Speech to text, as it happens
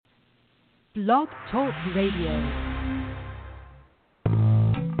Blog Talk Radio.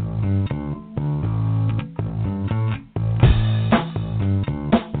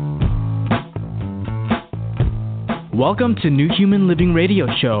 Welcome to New Human Living Radio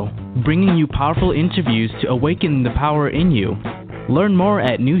Show, bringing you powerful interviews to awaken the power in you. Learn more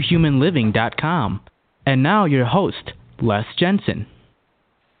at newhumanliving.com. And now your host, Les Jensen.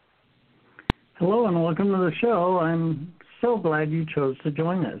 Hello and welcome to the show. I'm so glad you chose to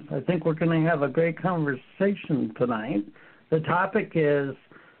join us. I think we're going to have a great conversation tonight. The topic is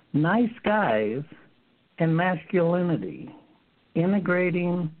nice guys and masculinity,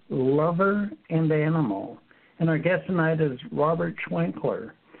 integrating lover and animal. And our guest tonight is Robert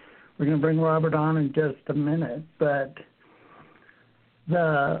Schwenkler. We're going to bring Robert on in just a minute, but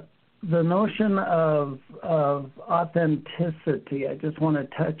the notion of authenticity, I just want to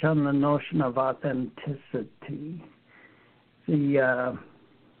touch on the notion of authenticity. The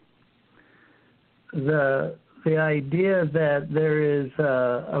idea that there is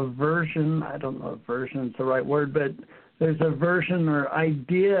a version, I don't know if version is the right word, but there's a version or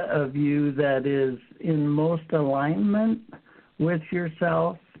idea of you that is in most alignment with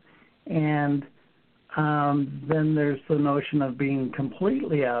yourself, and then there's the notion of being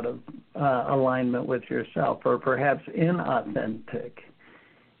completely out of alignment with yourself, or perhaps inauthentic.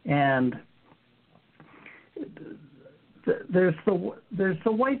 And there's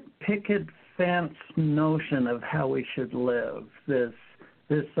the white picket fence notion of how we should live. This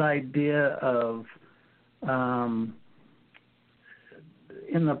idea of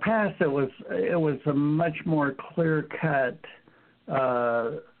in the past, it was a much more clear-cut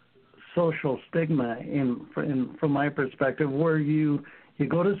social stigma from my perspective, where you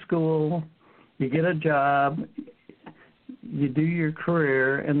go to school, you get a job, you do your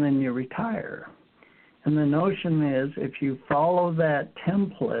career, and then you retire. And the notion is, if you follow that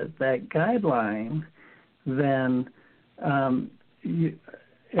template, that guideline, then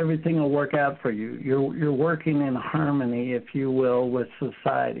everything will work out for you. You're working in harmony, if you will, with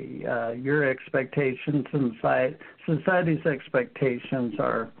society. Your expectations and society's expectations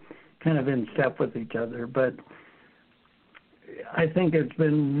are kind of in step with each other. But I think it's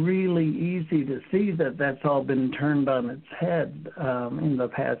been really easy to see that that's all been turned on its head in the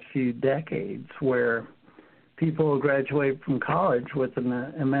past few decades, where people graduate from college with an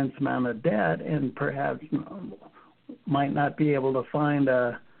immense amount of debt and perhaps might not be able to find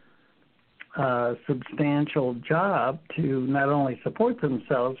a substantial job to not only support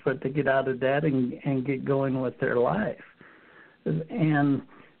themselves, but to get out of debt and get going with their life. And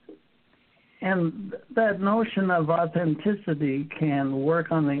that notion of authenticity can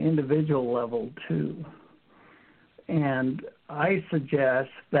work on the individual level too. And I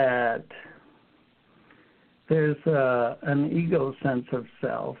suggest that there's an ego sense of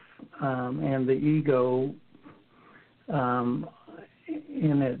self, and the ego, when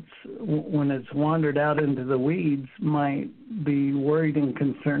it's wandered out into the weeds, might be worried and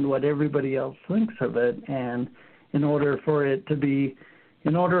concerned what everybody else thinks of it. And in order for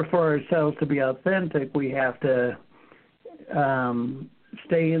ourselves to be authentic, we have to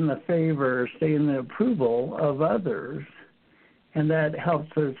stay in the favor, stay in the approval of others. And that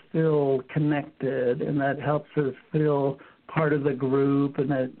helps us feel connected, and that helps us feel part of the group. But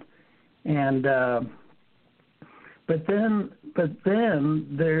then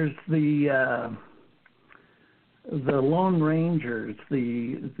there's the Lone Rangers,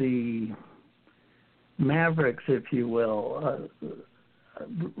 the mavericks, if you will.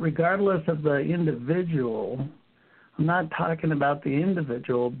 Regardless of the individual, I'm not talking about the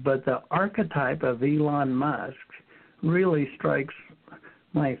individual, but the archetype of Elon Musk really strikes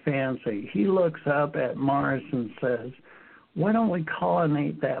my fancy. He looks up at Mars and says, why don't we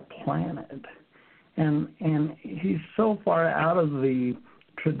colonize that planet? And he's so far out of the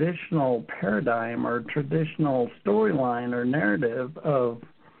traditional paradigm or traditional storyline or narrative of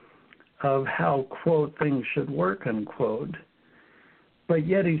how, quote, things should work, unquote. But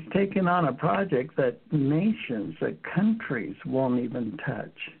yet he's taken on a project that nations, that countries won't even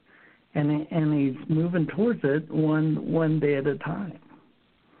touch. And he's moving towards it one day at a time.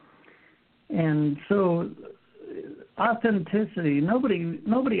 And so authenticity,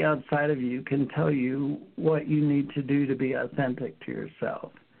 nobody outside of you can tell you what you need to do to be authentic to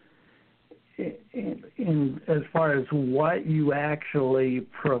yourself. In as far as what you actually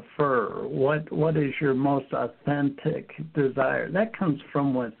prefer, what is your most authentic desire, that comes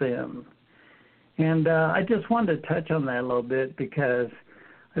from within. And I just wanted to touch on that a little bit, because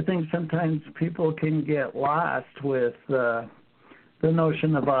I think sometimes people can get lost with the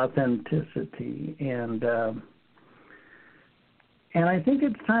notion of authenticity. And And I think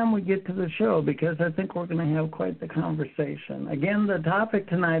it's time we get to the show because I think we're going to have quite the conversation. Again, the topic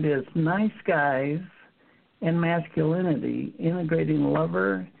tonight is nice guys and masculinity, integrating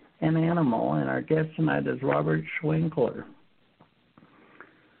lover and animal. And our guest tonight is Robert Schwenkler.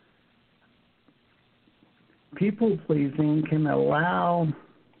 People-pleasing can allow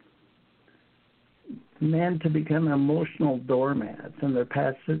men to become emotional doormats, and their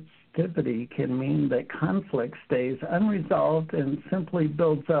passivity can mean that conflict stays unresolved and simply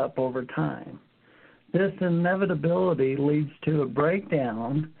builds up over time. This inevitability leads to a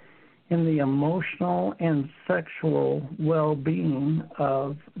breakdown in the emotional and sexual well-being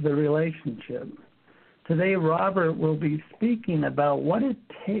of the relationship. Today, Robert will be speaking about what it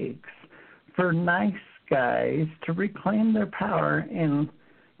takes for nice guys to reclaim their power in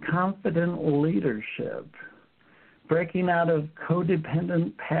confident leadership, breaking out of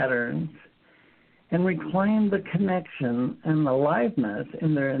codependent patterns, and reclaim the connection and aliveness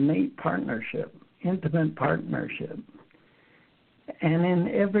in their innate partnership, intimate partnership, and in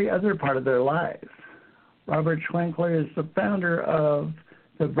every other part of their lives. Robert Schwenkler is the founder of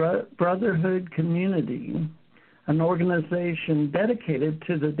the Brotherhood Community, an organization dedicated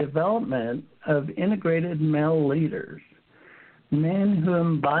to the development of integrated male leaders, men who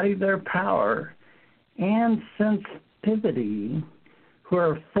embody their power and sensitivity, who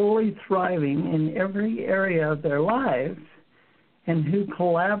are fully thriving in every area of their lives, and who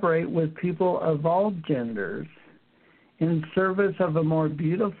collaborate with people of all genders in service of a more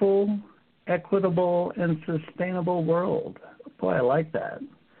beautiful, equitable, and sustainable world. Boy, I like that.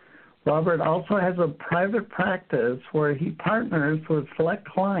 Robert also has a private practice where he partners with select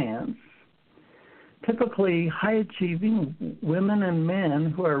clients, typically high-achieving women and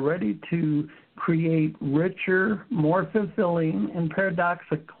men who are ready to create richer, more fulfilling, and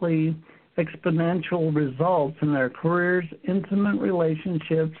paradoxically exponential results in their careers, intimate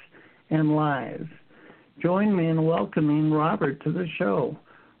relationships, and lives. Join me in welcoming Robert to the show.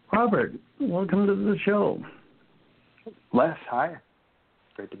 Robert, welcome to the show. Les, hi.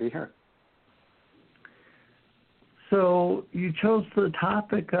 Great to be here. So you chose the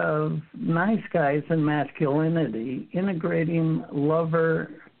topic of nice guys and masculinity, integrating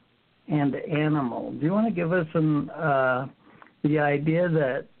lover and animal. Do you want to give us the idea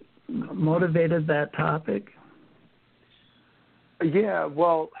that motivated that topic? Yeah,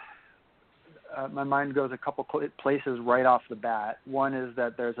 well, my mind goes a couple places right off the bat. One is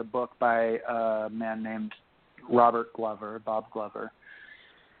that there's a book by a man named Bob Glover,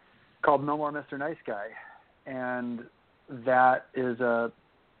 called No More Mr. Nice Guy. And that is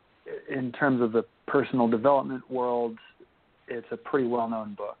in terms of the personal development world, it's a pretty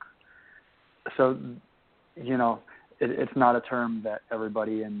well-known book. So, it's not a term that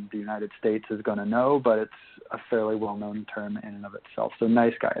everybody in the United States is going to know, but it's a fairly well-known term in and of itself. So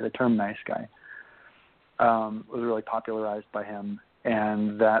nice guy, the term nice guy, was really popularized by him.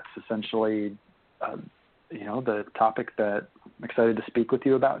 And that's essentially, the topic that I'm excited to speak with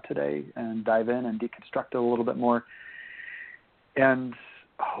you about today and dive in and deconstruct it a little bit more. And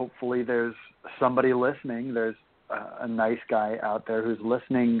hopefully there's somebody listening, there's a nice guy out there who's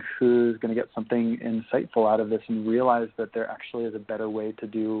listening who's going to get something insightful out of this and realize that there actually is a better way to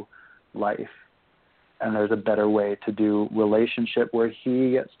do life. And there's a better way to do relationship where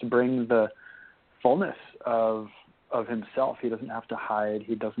he gets to bring the fullness of himself. He doesn't have to hide.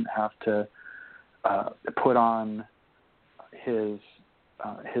 He doesn't have to put on his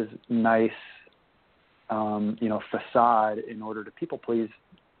nice, facade in order to people please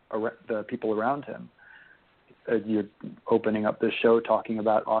the people around him. You're opening up this show talking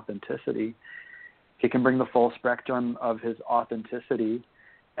about authenticity. He can bring the full spectrum of his authenticity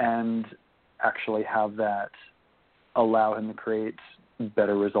and actually have that allow him to create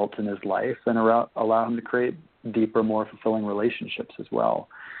better results in his life and allow him to create deeper, more fulfilling relationships as well.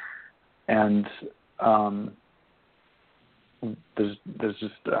 And there's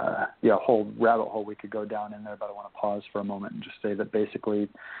just a whole rabbit hole we could go down in there, but I want to pause for a moment and just say that basically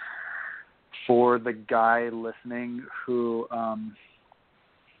for the guy listening who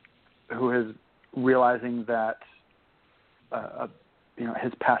is realizing that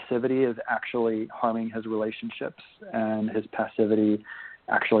his passivity is actually harming his relationships and his passivity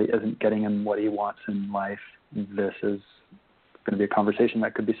actually isn't getting him what he wants in life, this is going to be a conversation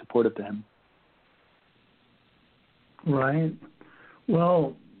that could be supportive to him. Right.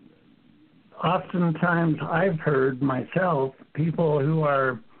 Well, oftentimes I've heard myself people who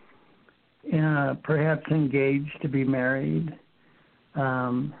are perhaps engaged to be married,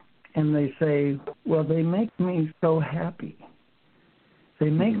 and they say, well, they make me so happy. They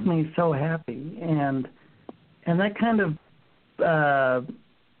make me so happy. And that kind of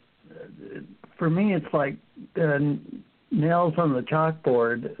for me, it's like nails on the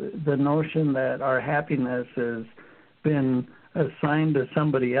chalkboard. The notion that our happiness has been assigned to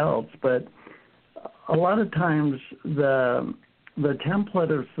somebody else, but a lot of times the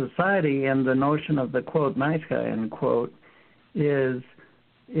template of society and the notion of the quote nice guy end quote is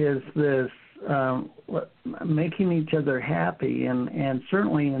this making each other happy, and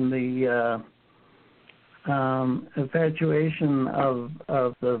certainly in the infatuation of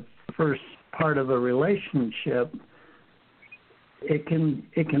the first part of a relationship, it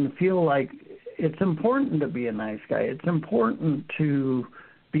can feel like it's important to be a nice guy. It's important to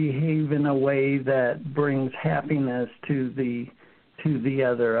behave in a way that brings happiness to the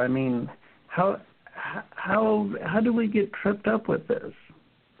other. I mean, how do we get tripped up with this?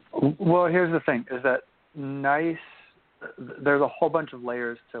 Well, here's the thing: is that nice? There's a whole bunch of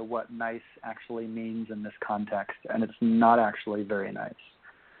layers to what nice actually means in this context, and it's not actually very nice.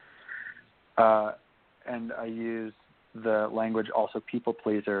 And I use the language also people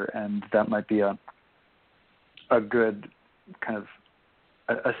pleaser, and that might be a good kind of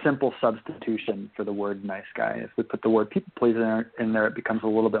a simple substitution for the word nice guy. If we put the word people pleaser in there, it becomes a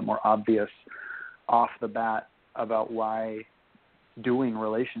little bit more obvious off the bat about why doing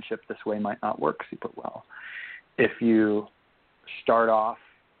relationship this way might not work super well. If you start off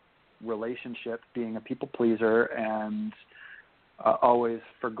relationship being a people pleaser and always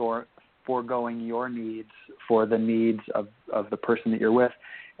foregoing your needs for the needs of the person that you're with,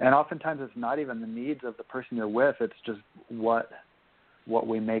 and oftentimes it's not even the needs of the person you're with, it's just what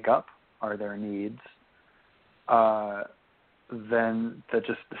we make up are their needs, then that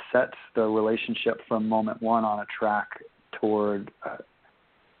just sets the relationship from moment one on a track toward,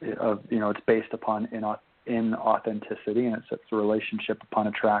 it's based upon inauthenticity, and it sets the relationship upon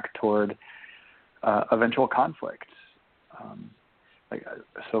a track toward eventual conflict.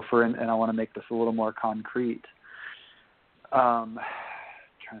 And I want to make this a little more concrete. Trying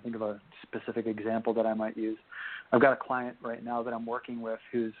to think of a specific example that I might use. I've got a client right now that I'm working with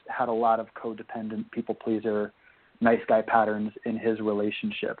who's had a lot of codependent, people pleaser, nice guy patterns in his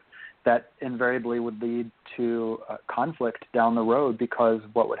relationship that invariably would lead to conflict down the road, because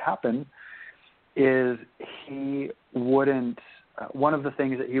what would happen is he wouldn't, one of the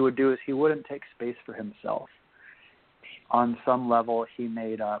things that he would do is he wouldn't take space for himself. On some level, he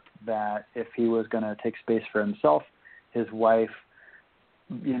made up that if he was going to take space for himself, his wife,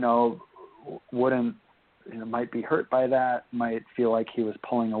 wouldn't, might be hurt by that, might feel like he was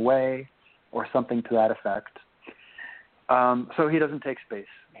pulling away or something to that effect. So he doesn't take space.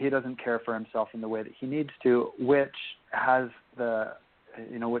 He doesn't care for himself in the way that he needs to, which has the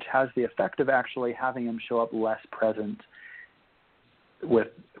effect of actually having him show up less present with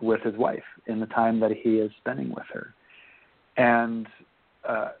his wife in the time that he is spending with her. And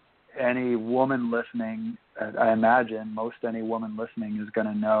any woman listening, I imagine most any woman listening is going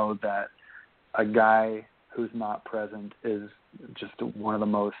to know that a guy who's not present is just one of the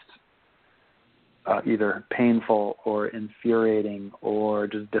most either painful or infuriating or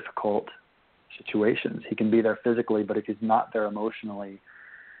just difficult situations. He can be there physically, but if he's not there emotionally,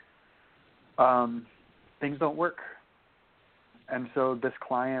 things don't work. And so this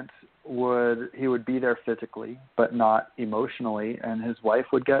client would be there physically, but not emotionally, and his wife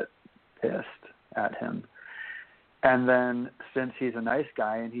would get pissed at him. And then since he's a nice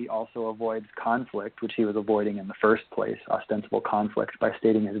guy and he also avoids conflict, which he was avoiding in the first place, ostensible conflict, by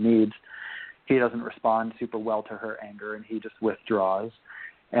stating his needs, he doesn't respond super well to her anger, and he just withdraws.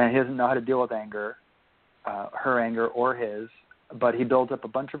 And he doesn't know how to deal with anger, her anger or his, but he builds up a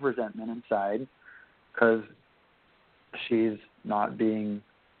bunch of resentment inside because she's not being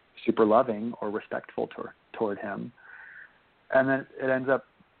super loving or respectful toward him. And then it ends up,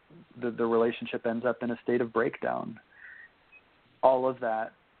 the relationship ends up in a state of breakdown. All of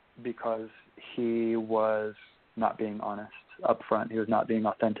that because he was not being honest up front. He was not being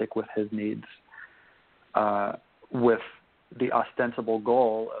authentic with his needs, with the ostensible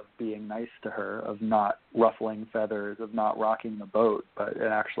goal of being nice to her, of not ruffling feathers, of not rocking the boat, but it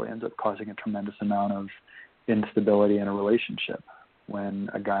actually ends up causing a tremendous amount of instability in a relationship when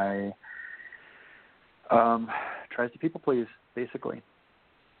a guy tries to people please, basically.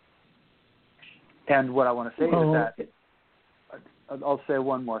 And what I want to say is that I'll say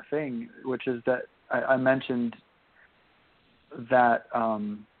one more thing, which is that I mentioned that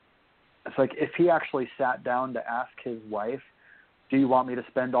it's like if he actually sat down to ask his wife, do you want me to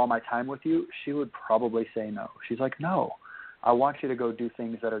spend all my time with you? She would probably say no. She's like, no, I want you to go do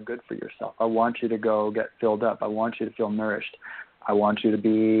things that are good for yourself. I want you to go get filled up. I want you to feel nourished. I want you to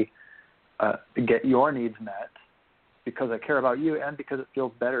be get your needs met because I care about you and because it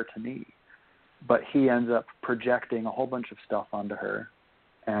feels better to me. But he ends up projecting a whole bunch of stuff onto her,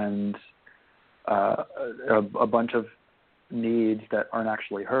 and a bunch of needs that aren't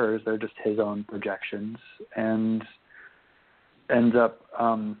actually hers. They're just his own projections, and ends up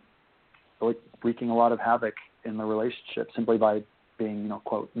wreaking a lot of havoc in the relationship simply by being,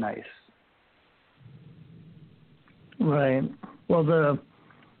 quote, nice. Right. Well, the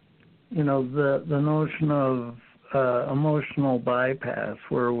notion of emotional bypass,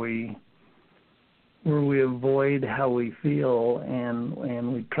 where we avoid how we feel,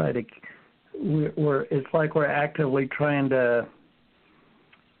 and we try to, it's like we're actively trying to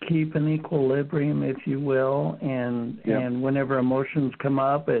keep an equilibrium, if you will, and whenever emotions come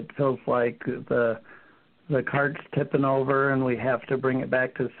up, it feels like the cart's tipping over, and we have to bring it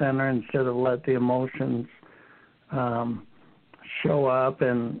back to center instead of let the emotions show up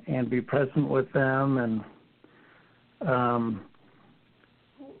and be present with them. And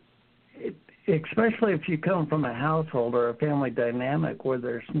especially if you come from a household or a family dynamic where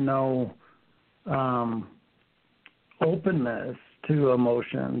there's no openness to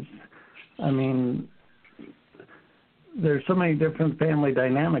emotions. I mean, there's so many different family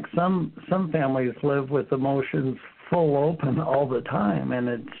dynamics. Some families live with emotions full open all the time, and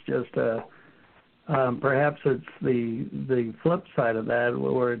it's just perhaps it's the flip side of that,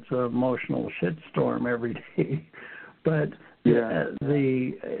 where it's an emotional shitstorm every day. But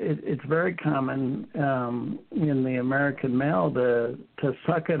it's very common in the American male to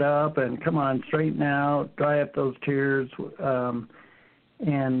suck it up and come on, straighten out, dry up those tears, and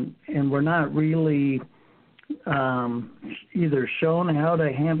we're not really either shown how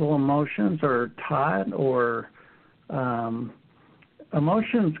to handle emotions or taught, or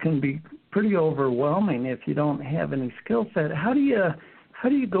emotions can be pretty overwhelming if you don't have any skill set. How do you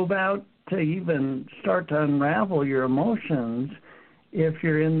go about to even start to unravel your emotions if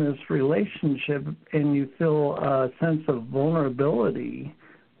you're in this relationship and you feel a sense of vulnerability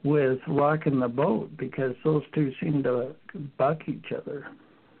with rocking the boat, because those two seem to buck each other?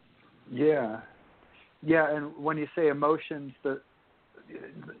 Yeah, and when you say emotions, some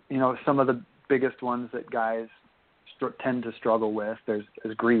of the biggest ones that guys tend to struggle with, there's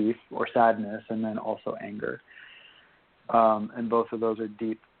grief or sadness, and then also anger. And both of those are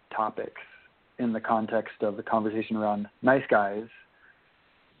deep topics in the context of the conversation around nice guys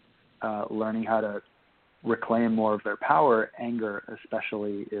learning how to reclaim more of their power. Anger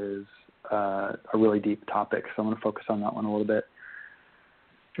especially is a really deep topic, so I'm going to focus on that one a little bit.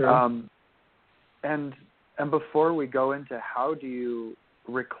 Sure. And before we go into how do you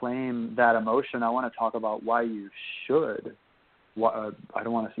reclaim that emotion, I want to talk about why you should. I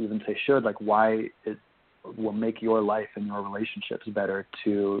don't want to even say should, like why it will make your life and your relationships better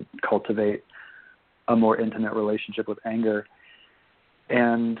to cultivate a more intimate relationship with anger.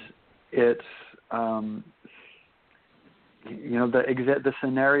 And it's, the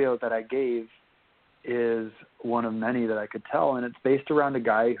scenario that I gave is one of many that I could tell, and it's based around a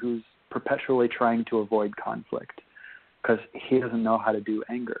guy who's perpetually trying to avoid conflict because he doesn't know how to do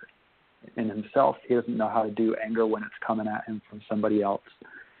anger in himself. He doesn't know how to do anger when it's coming at him from somebody else.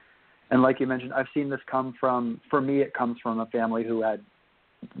 And like you mentioned, I've seen this come from, for me, it comes from a family who had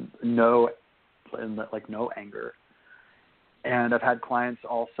no anger. And I've had clients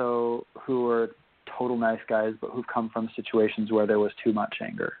also who are total nice guys, but who've come from situations where there was too much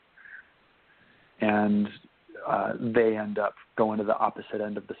anger. And they end up going to the opposite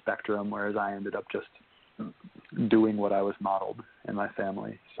end of the spectrum, whereas I ended up just doing what I was modeled in my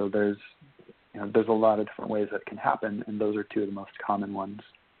family. So there's a lot of different ways that can happen, and those are two of the most common ones.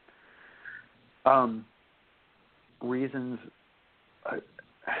 Reasons,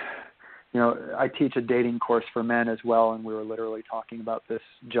 I teach a dating course for men as well, and we were literally talking about this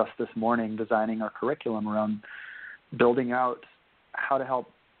just this morning, designing our curriculum around building out how to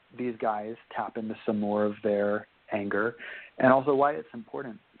help these guys tap into some more of their anger, and also why it's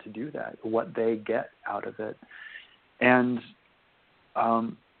important to do that, what they get out of it. And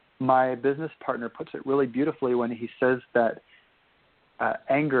my business partner puts it really beautifully when he says that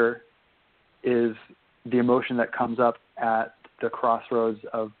anger is the emotion that comes up at the crossroads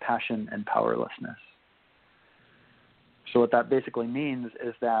of passion and powerlessness. So what that basically means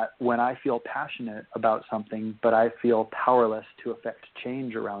is that when I feel passionate about something, but I feel powerless to affect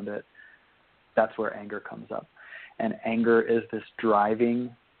change around it, that's where anger comes up. And anger is this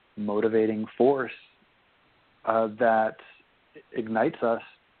driving, motivating force that ignites us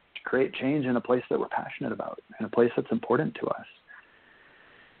to create change in a place that we're passionate about, in a place that's important to us.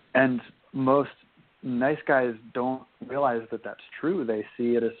 And most nice guys don't realize that that's true. They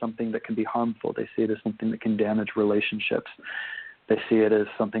see it as something that can be harmful. They see it as something that can damage relationships. They see it as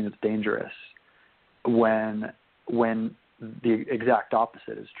something that's dangerous, when the exact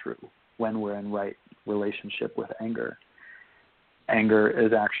opposite is true, when we're in right relationship with anger. Anger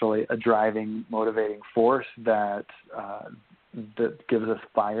is actually a driving, motivating force that gives us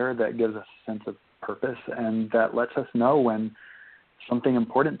fire, that gives us a sense of purpose, and that lets us know when something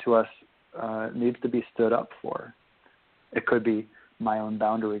important to us needs to be stood up for. It could be my own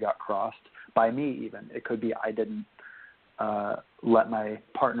boundary got crossed by me even. It could be I didn't let my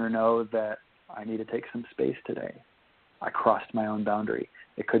partner know that I need to take some space today. I crossed my own boundary.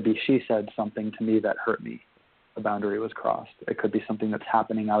 It could be she said something to me that hurt me. A boundary was crossed. It could be something that's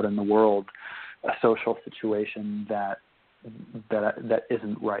happening out in the world, a social situation that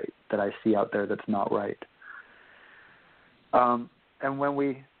isn't right, that I see out there that's not right. And when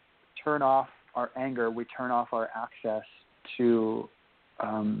we turn off our anger, we turn off our access to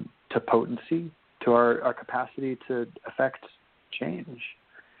potency, to our capacity to affect change.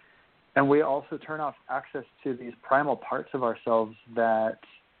 And we also turn off access to these primal parts of ourselves that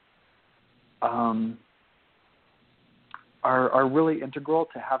are really integral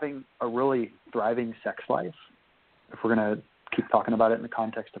to having a really thriving sex life, if we're going to keep talking about it in the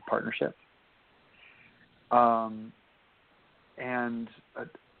context of partnership. And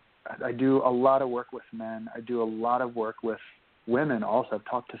I do a lot of work with men. I do a lot of work with women also. I've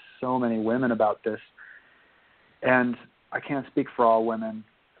talked to so many women about this. And I can't speak for all women,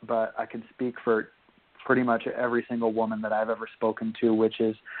 but I can speak for pretty much every single woman that I've ever spoken to, which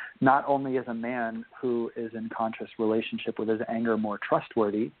is not only is a man who is in conscious relationship with his anger more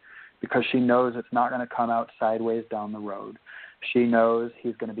trustworthy, because she knows it's not going to come out sideways down the road. She knows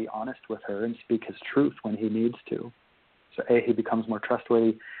he's going to be honest with her and speak his truth when he needs to. So A, he becomes more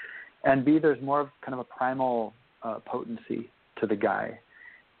trustworthy, and B, there's more of kind of a primal potency to the guy.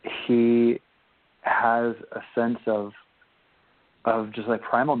 He has a sense of just like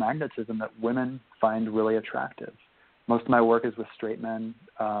primal magnetism that women find really attractive. Most of my work is with straight men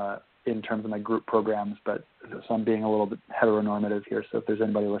in terms of my group programs, but so I'm being a little bit heteronormative here. So if there's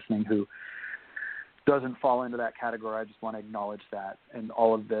anybody listening who doesn't fall into that category, I just want to acknowledge that. And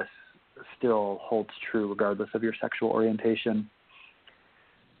all of this still holds true regardless of your sexual orientation.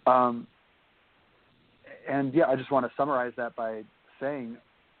 And yeah, I just want to summarize that by saying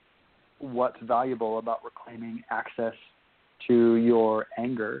what's valuable about reclaiming access to your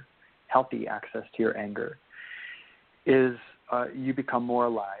anger, healthy access to your anger, is you become more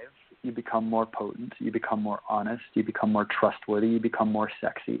alive, you become more potent, you become more honest, you become more trustworthy, you become more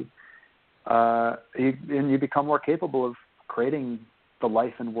sexy, and you become more capable of creating the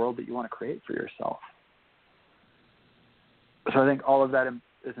life and world that you want to create for yourself. So I think all of that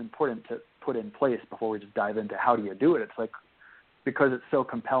is important to put in place before we just dive into how do you do it. It's like, because it's so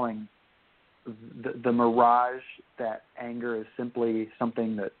compelling, the mirage that anger is simply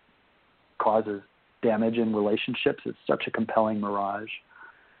something that causes damage in relationships is such a compelling mirage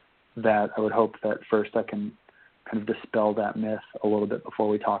that I would hope that first I can kind of dispel that myth a little bit before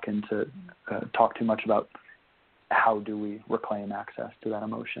we talk too much about how do we reclaim access to that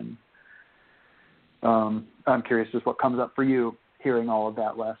emotion. I'm curious just what comes up for you hearing all of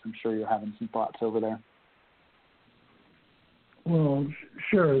that, Les. I'm sure you're having some thoughts over there. Well,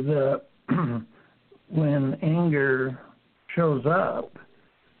 sure. When anger shows up,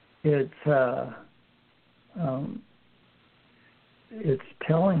 it's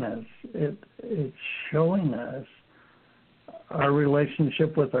telling us, it's showing us our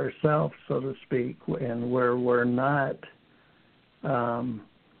relationship with ourselves, so to speak, and where we're not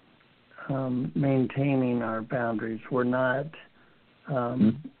maintaining our boundaries. We're not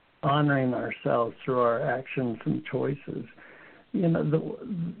honoring ourselves through our actions and choices. You know,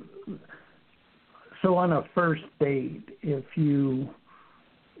 so on a first date, if you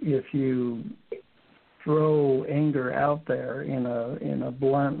throw anger out there in a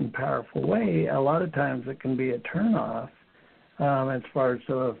blunt and powerful way, a lot of times it can be a turnoff as far as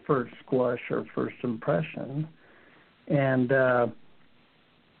a first blush or first impression, and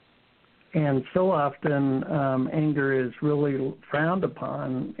so often anger is really frowned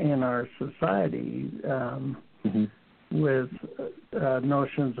upon in our society. With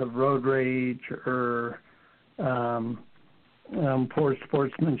notions of road rage or poor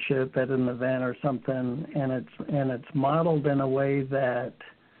sportsmanship at an event or something, and it's modeled in a way that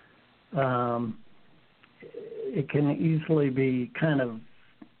it can easily be kind of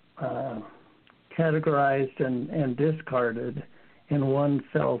categorized and discarded in one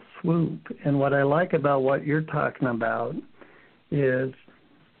fell swoop. And what I like about what you're talking about is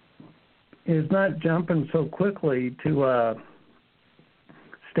is not jumping so quickly to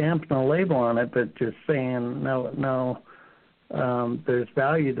stamping a label on it, but just saying, no, there's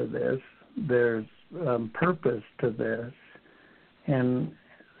value to this, there's purpose to this, and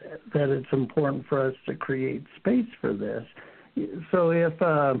that it's important for us to create space for this. So if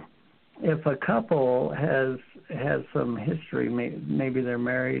a couple has some history, maybe they're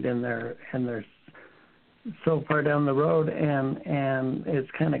married and they're so far down the road and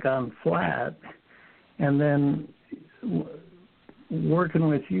it's kind of gone flat, and then working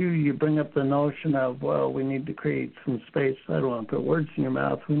with you bring up the notion of, well, we need to create some space. I don't want to put words in your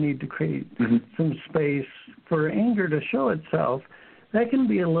mouth. We need to create some space for anger to show itself. That can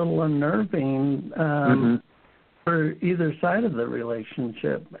be a little unnerving for either side of the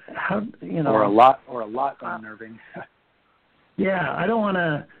relationship. Or a lot unnerving. Yeah, I don't want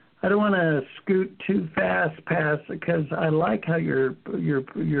to scoot too fast past, because I like how you're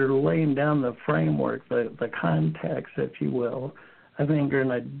laying down the framework, the context, if you will, of anger,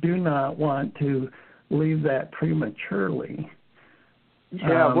 and I do not want to leave that prematurely.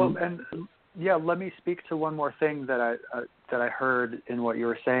 Yeah, let me speak to one more thing that I heard in what you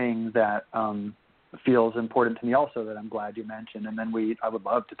were saying that feels important to me also, that I'm glad you mentioned, and then I would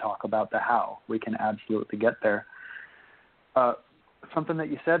love to talk about the how. We can absolutely get there. Something that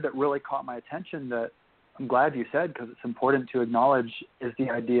you said that really caught my attention, that I'm glad you said, because it's important to acknowledge, is the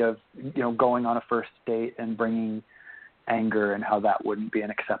idea of going on a first date and bringing anger, and how that wouldn't be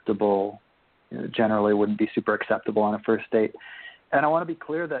an acceptable, generally wouldn't be super acceptable on a first date. And I want to be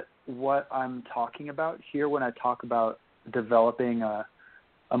clear that what I'm talking about here when I talk about developing a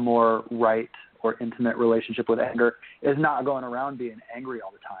more right or intimate relationship with anger is not going around being angry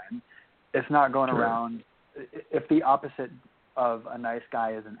all the time. It's not going around, if the opposite of a nice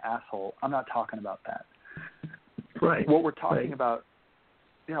guy is an asshole, I'm not talking about that. Right. What we're talking about,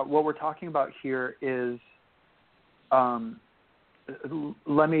 what we're talking about here is,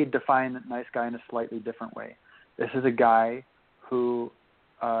 let me define nice guy in a slightly different way. This is a guy who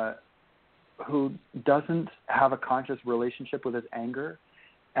doesn't have a conscious relationship with his anger,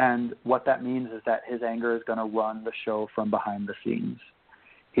 and what that means is that his anger is going to run the show from behind the scenes.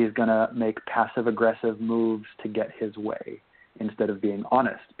 He's going to make passive-aggressive moves to get his way instead of being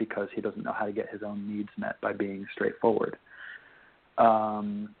honest, because he doesn't know how to get his own needs met by being straightforward.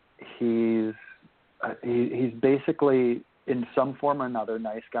 He's basically, in some form or another,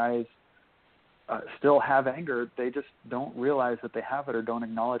 nice guys still have anger. They just don't realize that they have it, or don't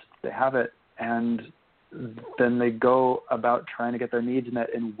acknowledge that they have it, and then they go about trying to get their needs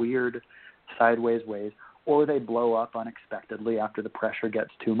met in weird, sideways ways, or they blow up unexpectedly after the pressure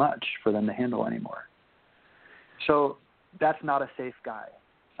gets too much for them to handle anymore. So that's not a safe guy.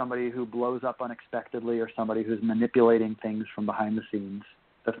 Somebody who blows up unexpectedly, or somebody who's manipulating things from behind the scenes,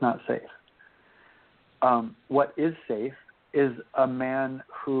 that's not safe. What is safe is a man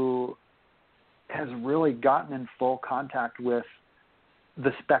who has really gotten in full contact with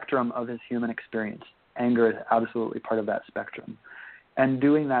the spectrum of his human experience. Anger is absolutely part of that spectrum. And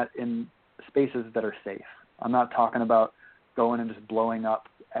doing that in spaces that are safe. I'm not talking about going and just blowing up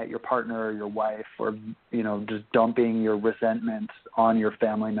at your partner or your wife, or, just dumping your resentments on your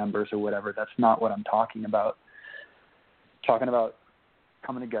family members or whatever. That's not what I'm talking about. I'm talking about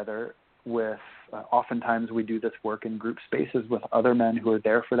coming together with, oftentimes we do this work in group spaces with other men who are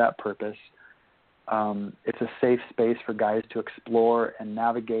there for that purpose. It's a safe space for guys to explore and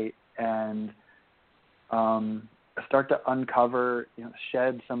navigate and start to uncover,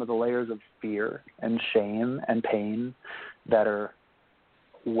 shed some of the layers of fear and shame and pain that are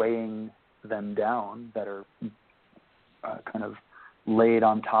weighing them down, that are kind of laid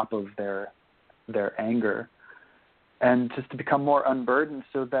on top of their anger, and just to become more unburdened,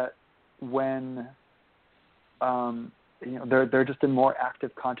 so that when they're just in more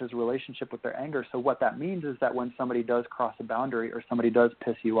active, conscious relationship with their anger. So what that means is that when somebody does cross a boundary, or somebody does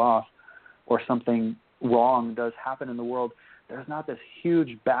piss you off, or something wrong does happen in the world, there's not this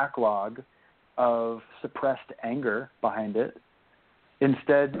huge backlog of suppressed anger behind it.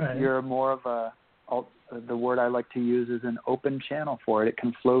 Instead, you're more of the word I like to use is an open channel for it. It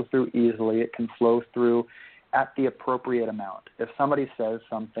can flow through easily. It can flow through at the appropriate amount. If somebody says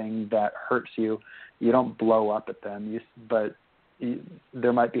something that hurts you, you don't blow up at them, but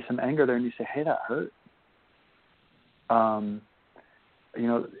there might be some anger there, and you say, hey, that hurt.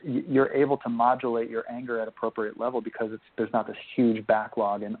 You're able to modulate your anger at appropriate level, because there's not this huge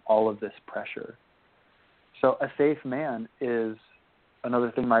backlog and all of this pressure. So a safe man is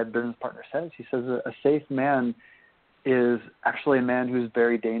another thing my business partner says. He says a safe man is actually a man who's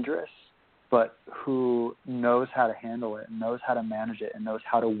very dangerous, but who knows how to handle it, and knows how to manage it, and knows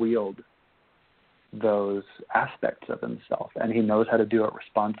how to wield those aspects of himself, and he knows how to do it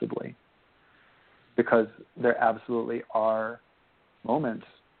responsibly, because there absolutely are moments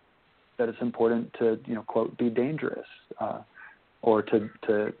that it's important to, quote, be dangerous, or to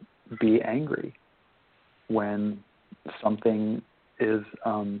be angry when something is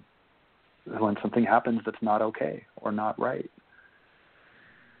when something happens that's not okay or not right.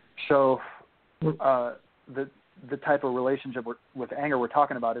 So the type of relationship with anger we're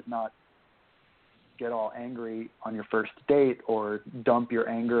talking about is not get all angry on your first date or dump your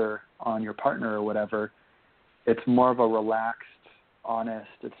anger on your partner or whatever. It's more of a relaxed, honest.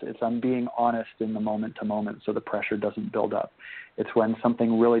 It's I'm being honest in the moment to moment, so the pressure doesn't build up. It's when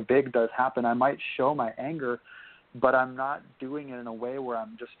something really big does happen, I might show my anger, but I'm not doing it in a way where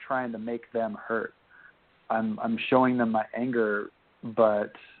I'm just trying to make them hurt. I'm showing them my anger,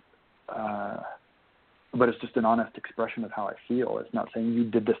 but it's just an honest expression of how I feel. It's not saying you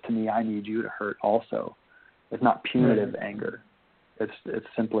did this to me, I need you to hurt also. It's not punitive anger. It's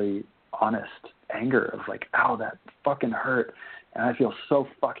simply honest anger of like, ow, that fucking hurt, and I feel so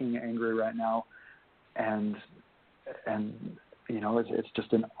fucking angry right now, and it's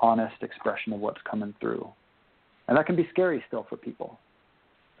just an honest expression of what's coming through, and that can be scary still for people.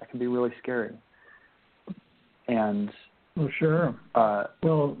 That can be really scary, and well, sure.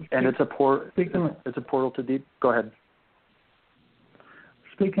 And it's a portal to deep. Go ahead.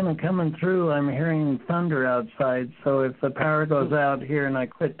 Speaking of coming through, I'm hearing thunder outside, so if the power goes out here and I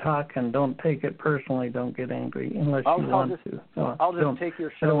quit talking, don't take it personally. Don't get angry unless you want to. I'll just take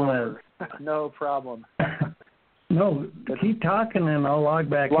your show over. No problem. No, keep talking and I'll log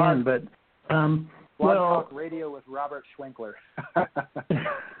back in. But Talk Radio with Robert Schwenkler.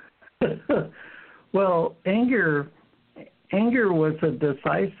 Well, anger was a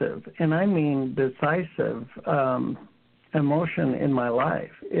decisive, and I mean decisive, emotion in my life.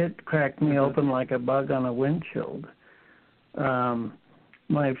 It cracked me open like a bug on a windshield.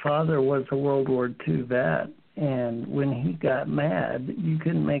 My father was a World War II vet, and when he got mad, you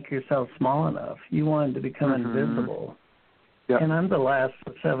couldn't make yourself small enough. You wanted to become invisible. Yep. And I'm the last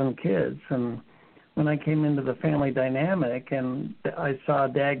of 7 kids, and when I came into the family dynamic and I saw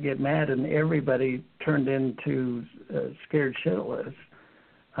Dad get mad and everybody turned into scared shitless,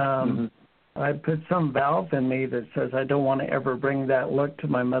 I put some valve in me that says I don't want to ever bring that look to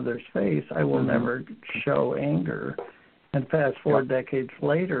my mother's face. I will never show anger. And fast forward decades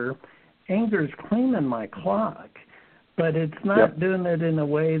later, anger's cleaning my clock, but it's not doing it in a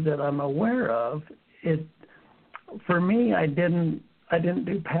way that I'm aware of. For me, I didn't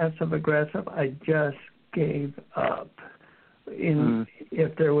do passive aggressive. I just gave up.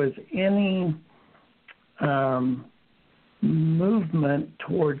 If there was any movement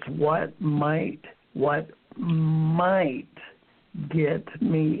towards what might get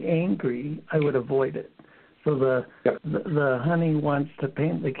me angry, I would avoid it. So the honey wants to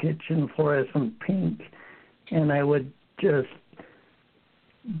paint the kitchen fluorescent pink, and I would just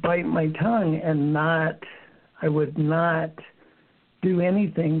bite my tongue and I would not do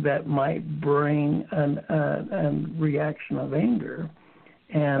anything that might bring a reaction of anger.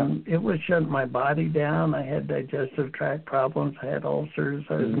 And it was shutting my body down. I had digestive tract problems. I had ulcers.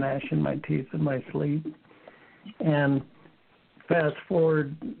 I was gnashing my teeth in my sleep. And fast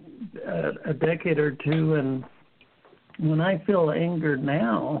forward a decade or two, and when I feel anger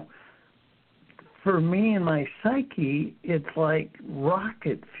now, for me and my psyche, it's like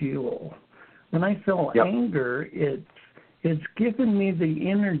rocket fuel. When I feel anger, it's given me the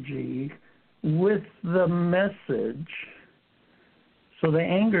energy with the message. So the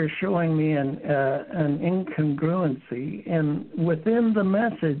anger is showing me an incongruency, and within the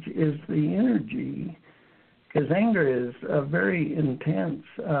message is the energy, because anger is a very intense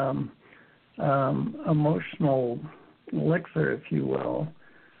emotional elixir, if you will.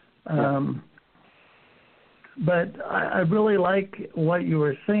 But I really like what you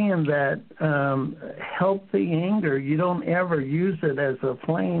were saying, that healthy anger, you don't ever use it as a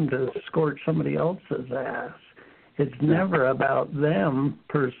flame to scorch somebody else's ass. It's never about them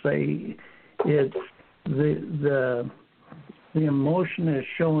per se. It's the emotion is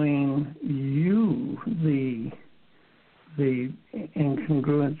showing you the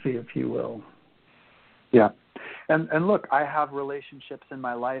incongruency, if you will. Yeah. And look, I have relationships in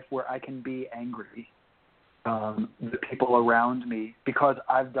my life where I can be angry. The people around me, because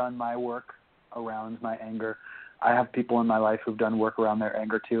I've done my work around my anger. I have people in my life who've done work around their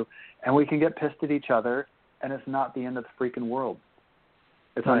anger too. And we can get pissed at each other, and it's not the end of the freaking world.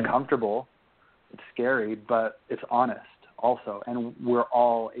 It's uncomfortable, it's scary, but it's honest also. And we're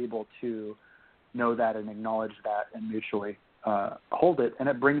all able to know that and acknowledge that and mutually hold it, and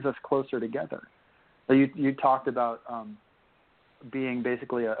it brings us closer together. So you talked about being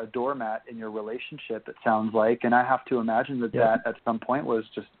basically a doormat in your relationship, it sounds like, and I have to imagine that at some point was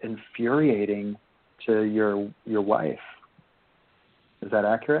just infuriating to your wife. Is that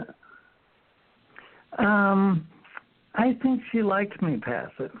accurate? I think she liked me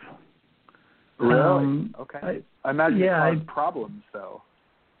passive. Really? Okay. I imagine it caused problems, though.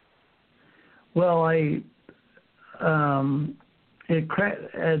 Well,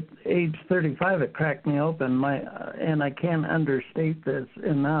 at age 35, it cracked me open. And I can't understate this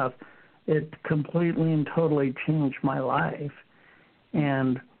enough. It completely and totally changed my life.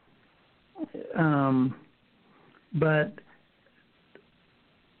 And, but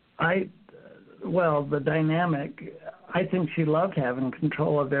the dynamic, I think she loved having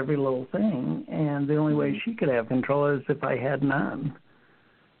control of every little thing, and the only way she could have control is if I had none.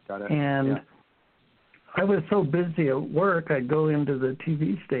 Got it. And I was so busy at work, I'd go into the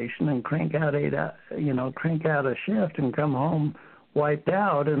TV station and crank out a shift and come home wiped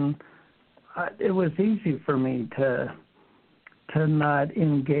out, and it was easy for me to not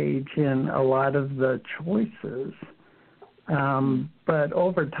engage in a lot of the choices. But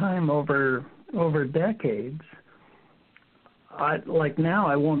over time, over decades, now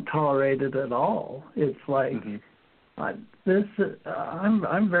I won't tolerate it at all. It's like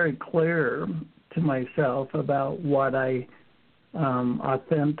I'm very clear to myself about what I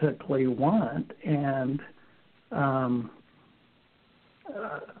authentically want, and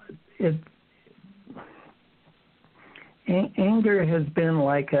anger has been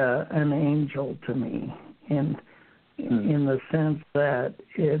like an angel to me, in the sense that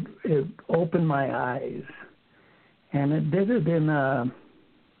it opened my eyes, and it did it in a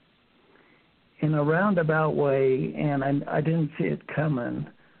roundabout way, and I didn't see it coming.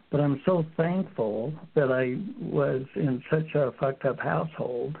 But I'm so thankful that I was in such a fucked up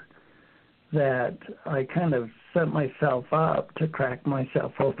household that I kind of set myself up to crack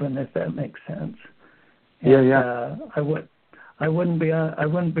myself open, if that makes sense. And, I wouldn't be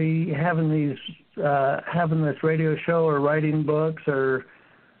having this radio show or writing books or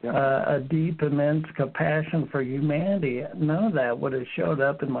a deep, immense compassion for humanity. None of that would have showed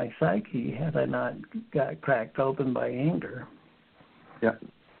up in my psyche had I not got cracked open by anger. Yeah.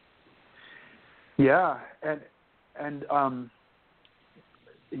 Yeah, and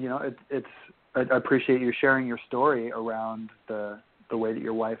it's I appreciate you sharing your story around the way that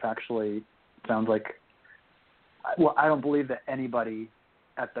your wife actually sounds like. Well, I don't believe that anybody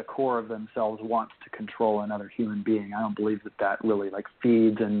at the core of themselves wants to control another human being. I don't believe that really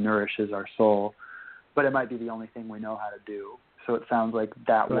feeds and nourishes our soul, but it might be the only thing we know how to do. So it sounds like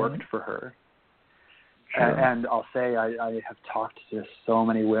that worked for her. Sure. And I'll say I have talked to so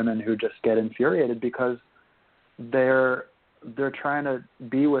many women who just get infuriated because they're trying to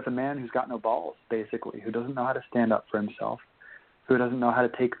be with a man who's got no balls, basically, who doesn't know how to stand up for himself, who doesn't know how to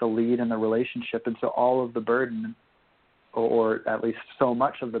take the lead in the relationship, and so all of the burden, or at least so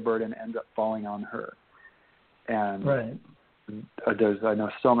much of the burden, ends up falling on her. And I know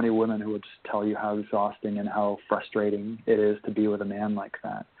so many women who will just tell you how exhausting and how frustrating it is to be with a man like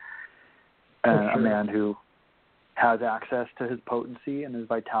that. A man who has access to his potency and his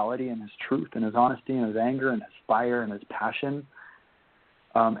vitality and his truth and his honesty and his anger and his fire and his passion,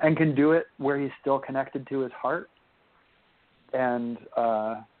 and can do it where he's still connected to his heart. And,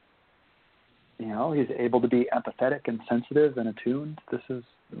 he's able to be empathetic and sensitive and attuned. This is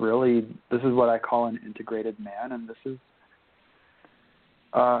what I call an integrated man, and this is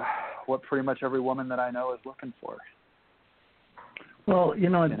what pretty much every woman that I know is looking for. Well,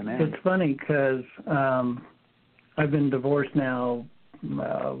 it's funny because I've been divorced now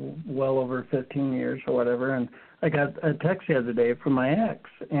well over 15 years or whatever, and I got a text the other day from my ex,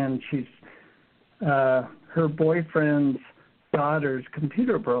 and she's her boyfriend's daughter's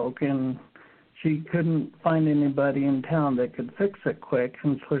computer broke, and she couldn't find anybody in town that could fix it quick,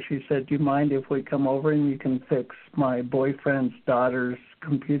 and so she said, "Do you mind if we come over and you can fix my boyfriend's daughter's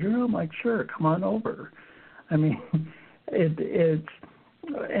computer?" I'm like, "Sure, come on over." I mean, it's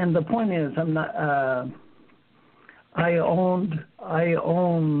and the point is, I'm not. I owned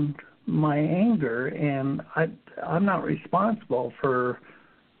my anger, and I'm not responsible for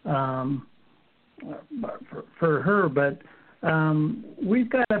her, but we've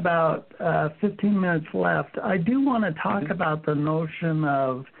got about 15 minutes left. I do want to talk about the notion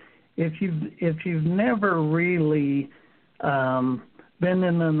of if you've never really been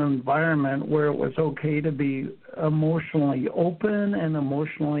in an environment where it was okay to be emotionally open and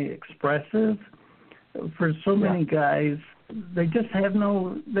emotionally expressive. For so many guys, they just have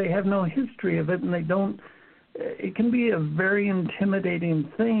no history of it, and they don't it can be a very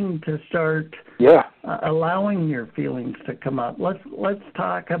intimidating thing to start allowing your feelings to come up. Let's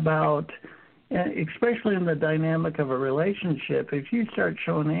talk about, especially in the dynamic of a relationship, if you start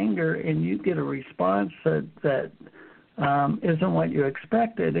showing anger and you get a response that isn't what you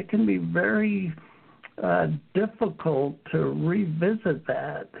expected, it can be very difficult to revisit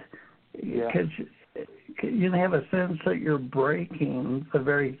that because you have a sense that you're breaking the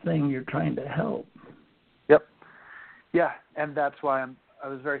very thing you're trying to help. Yep. Yeah, and that's why I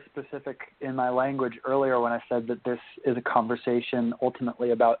was very specific in my language earlier when I said that this is a conversation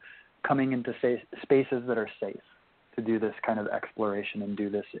ultimately about coming into spaces that are safe to do this kind of exploration and do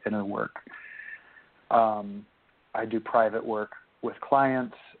this inner work. I do private work with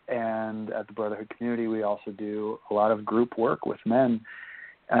clients, and at the Brotherhood Community, we also do a lot of group work with men.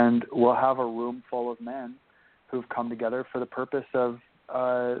 And we'll have a room full of men who've come together for the purpose of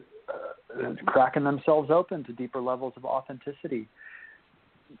cracking themselves open to deeper levels of authenticity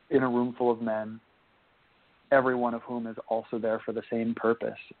in a room full of men, every one of whom is also there for the same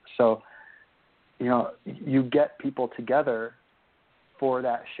purpose. So, you get people together for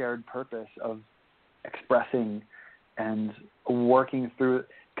that shared purpose of expressing and working through,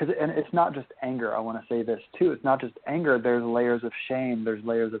 and it's not just anger. I want to say this too. It's not just anger. There's layers of shame. There's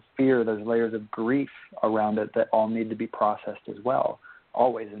layers of fear. There's layers of grief around it that all need to be processed as well,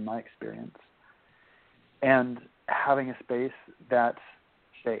 always in my experience. And having a space that's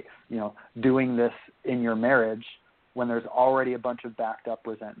safe, doing this in your marriage when there's already a bunch of backed up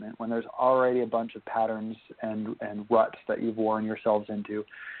resentment, when there's already a bunch of patterns and ruts that you've worn yourselves into,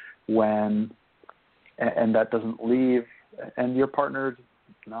 and that doesn't leave, and your partner's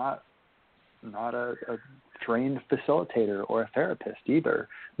not a trained facilitator or a therapist either,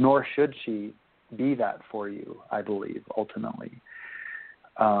 nor should she be that for you, I believe, ultimately.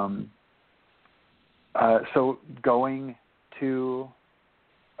 So going to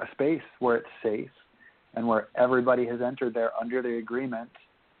a space where it's safe and where everybody has entered there under the agreement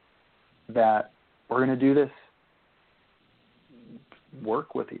that we're going to do this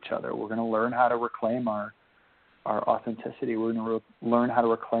work with each other. We're going to learn how to reclaim our authenticity. We're going to learn how to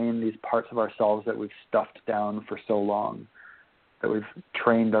reclaim these parts of ourselves that we've stuffed down for so long, that we've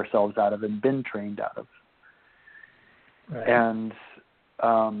trained ourselves out of and been trained out of. Right.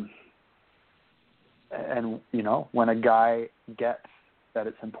 And when a guy gets that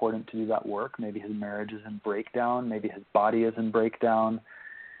it's important to do that work, maybe his marriage is in breakdown, maybe his body is in breakdown,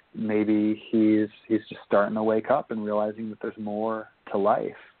 maybe he's just starting to wake up and realizing that there's more to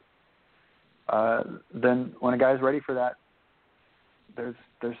life. Then when a guy's ready for that, there's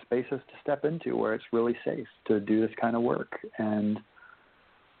spaces to step into where it's really safe to do this kind of work and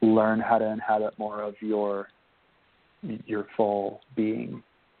learn how to inhabit more of your full being.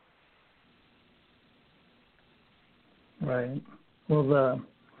 Right. Well,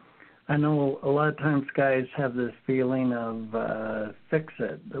 I know a lot of times guys have this feeling of fix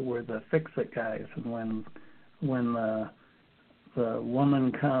it, that we're the fix it guys, and when the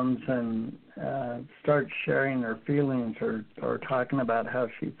woman comes and starts sharing her feelings or talking about how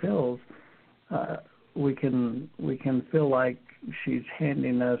she feels, we can feel like she's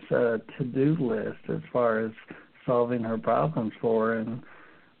handing us a to-do list as far as solving her problems for her. And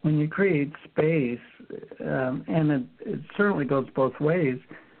when you create space, and it certainly goes both ways,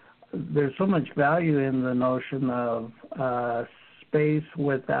 there's so much value in the notion of space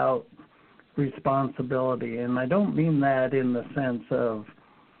without responsibility. And I don't mean that in the sense of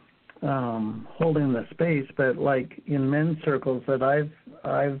holding the space, but like in men's circles that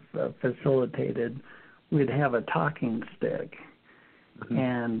I've facilitated, we'd have a talking stick. Mm-hmm.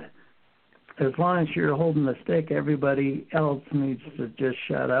 And as long as you're holding the stick, everybody else needs to just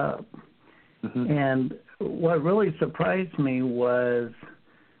shut up. Mm-hmm. And what really surprised me was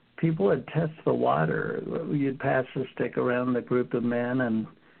people would test the water. You'd pass the stick around the group of men, and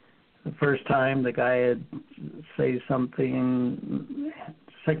the first time the guy would say something.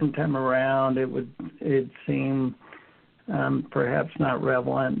 Second time around, it'd seem perhaps not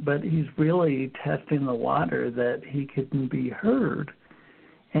relevant, but he's really testing the water that he can be heard.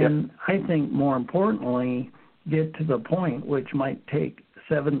 And yep. I think more importantly, get to the point, which might take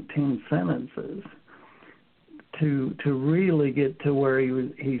 17 sentences to really get to where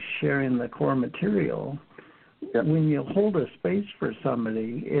he's sharing the core material. Yep. When you hold a space for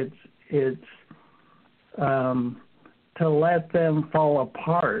somebody, it's to let them fall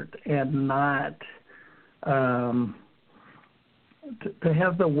apart and not to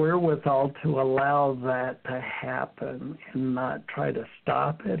have the wherewithal to allow that to happen and not try to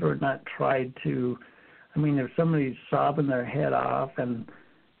stop it or not try to, if somebody's sobbing their head off and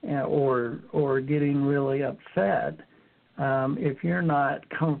or getting really upset. If you're not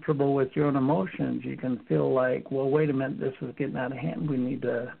comfortable with your own emotions, you can feel like, well, wait a minute, this is getting out of hand. We need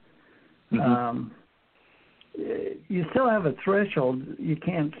to. You still have a threshold. You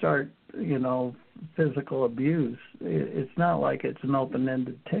can't start, physical abuse. It's not like it's an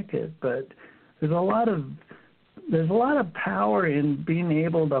open-ended ticket, but there's a lot of power in being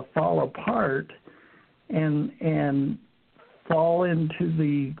able to fall apart and fall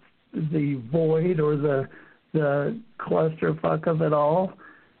into the void or the clusterfuck of it all,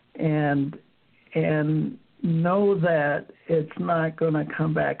 and know that it's not going to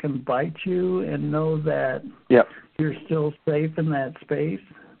come back and bite you, and know that you're still safe in that space,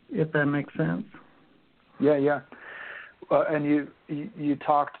 if that makes sense. Yeah. And you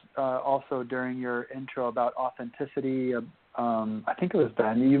talked also during your intro about authenticity. I think it was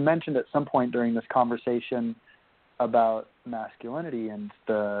Ben. You mentioned at some point during this conversation about masculinity, and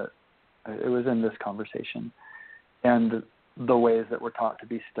it was in this conversation, and the ways that we're taught to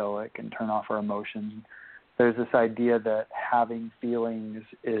be stoic and turn off our emotions. There's this idea that having feelings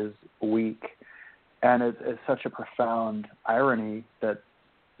is weak, and it's such a profound irony that's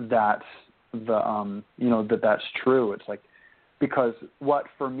that's true. It's like, because what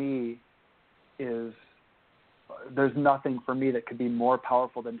for me is, there's nothing for me that could be more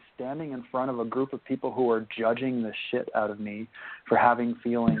powerful than standing in front of a group of people who are judging the shit out of me for having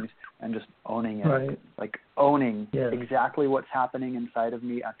feelings and just owning it. Right. Like owning exactly what's happening inside of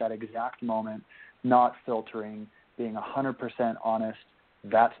me at that exact moment, not filtering, being 100% honest.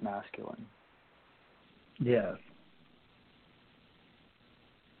 That's masculine. Yes.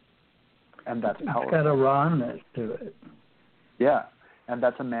 And that's powerful. It's got a rawness to it. Yeah. And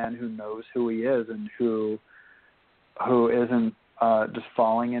that's a man who knows who he is and who isn't just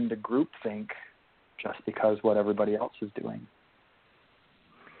falling into groupthink just because what everybody else is doing.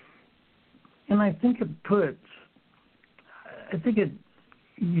 And I think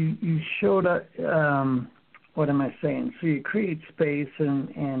you showed up, what am I saying? So you create space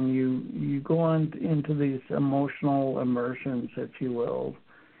and you go on into these emotional immersions, if you will,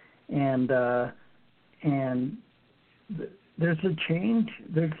 and there's a change.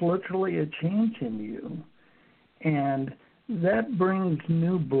 There's literally a change in you, and that brings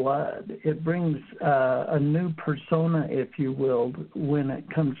new blood. It brings a new persona, if you will, when it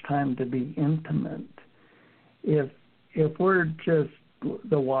comes time to be intimate. If we're just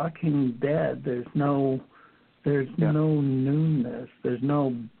the Walking Dead, there's no newness. There's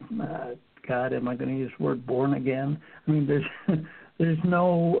no God. Am I going to use the word born again? I mean, there's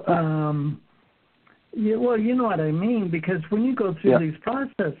no. Well, you know what I mean, because when you go through these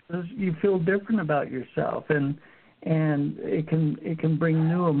processes, you feel different about yourself, and it can bring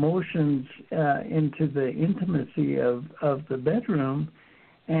new emotions into the intimacy of the bedroom,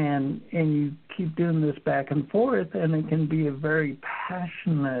 and you keep doing this back and forth, and it can be a very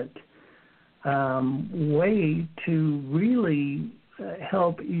passionate way to really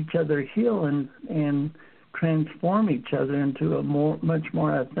help each other heal and transform each other into a much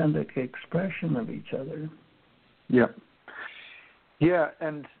more authentic expression of each other. Yeah,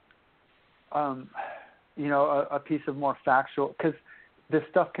 and a piece of more factual, because this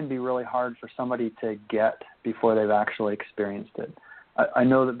stuff can be really hard for somebody to get before they've actually experienced it. I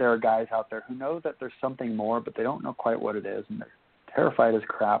know that there are guys out there who know that there's something more, but they don't know quite what it is, and they're terrified as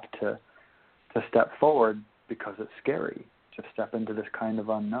crap to step forward because it's scary to step into this kind of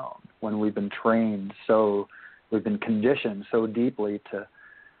unknown when we've been trained we've been conditioned so deeply to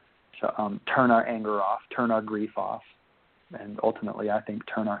turn our anger off, turn our grief off, and ultimately, I think,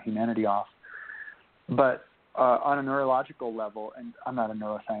 turn our humanity off. But on a neurological level, and I'm not a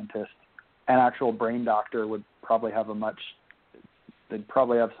neuroscientist, an actual brain doctor would probably have they'd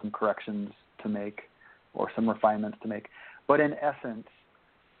probably have some corrections to make or some refinements to make. But in essence,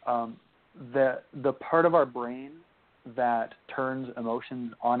 the part of our brain that turns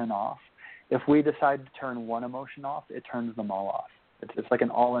emotions on and off, if we decide to turn one emotion off, it turns them all off. It's like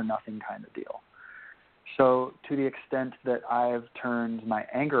an all or nothing kind of deal. So to the extent that I've turned my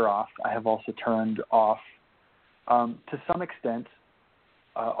anger off, I have also turned off, to some extent,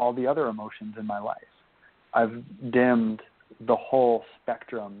 all the other emotions in my life. I've dimmed the whole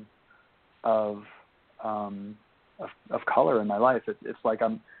spectrum of color in my life. It's like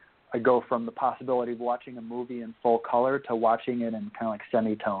I go from the possibility of watching a movie in full color to watching it in kind of like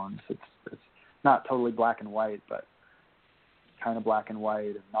semitones. It's not totally black and white, but kind of black and white,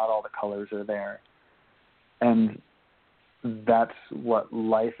 and not all the colors are there. And that's what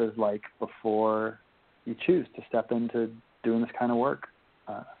life is like before you choose to step into doing this kind of work.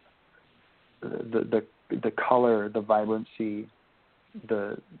 The color, the vibrancy,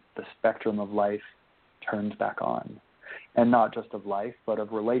 the spectrum of life turns back on. And not just of life, but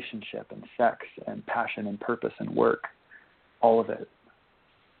of relationship and sex and passion and purpose and work. All of it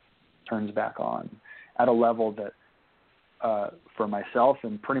turns back on at a level that for myself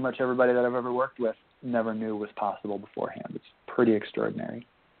and pretty much everybody that I've ever worked with never knew was possible beforehand. It's pretty extraordinary.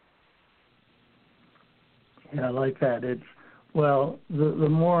 Yeah, I like that. It's, well, the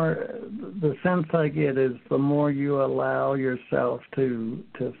more, the sense I get is the more you allow yourself to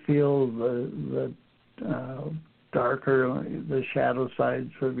feel the darker, the shadow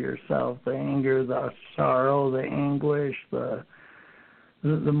sides of yourself, the anger, the sorrow, the anguish, the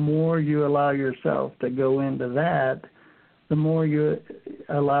more you allow yourself to go into that, the more you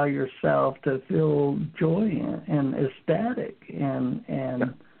allow yourself to feel joy and ecstatic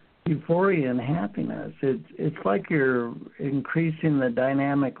and euphoria and happiness. It's like you're increasing the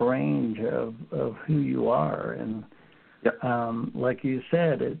dynamic range of who you are. And like you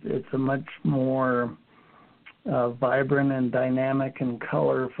said, it's a much more vibrant and dynamic and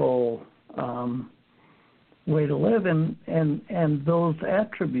colorful way to live, and those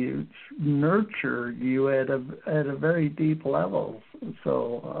attributes nurture you at a very deep level.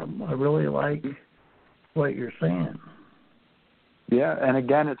 So I really like what you're saying. Yeah, and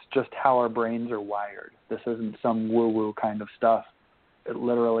again, it's just how our brains are wired. This isn't some woo-woo kind of stuff. It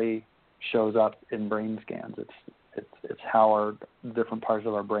literally shows up in brain scans. It's how our different parts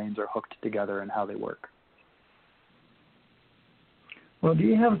of our brains are hooked together and how they work. Well, do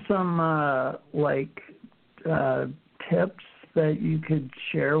you have some tips that you could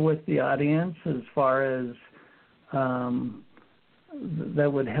share with the audience as far as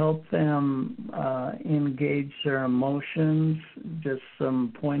that would help them engage their emotions? Just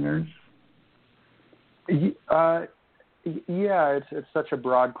some pointers. Yeah, it's such a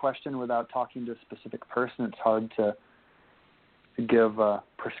broad question without talking to a specific person. It's hard to give a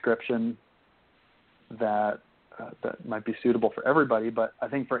prescription that might be suitable for everybody, but I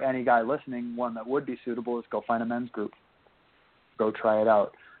think for any guy listening, one that would be suitable is go find a men's group. Go try it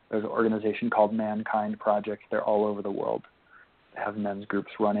out. There's an organization called Mankind Project. They're all over the world. They have men's groups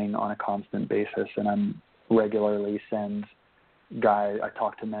running on a constant basis, and I'm regularly I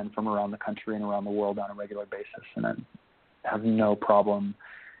talk to men from around the country and around the world on a regular basis, and I have no problem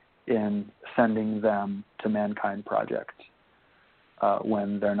in sending them to Mankind Project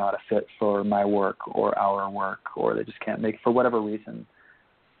when they're not a fit for my work or our work, or they just can't make, for whatever reason.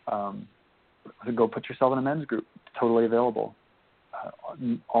 Go put yourself in a men's group. It's totally available,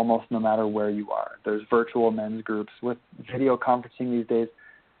 almost no matter where you are. There's virtual men's groups. With video conferencing these days,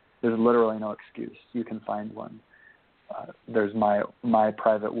 there's literally no excuse. You can find one. There's my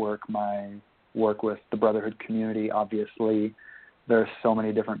private work, my work with the Brotherhood Community, obviously. There's so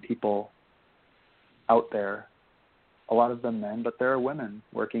many different people out there. A lot of them men, but there are women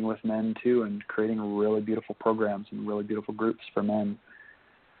working with men too and creating really beautiful programs and really beautiful groups for men.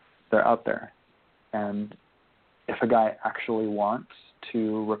 They're out there. And if a guy actually wants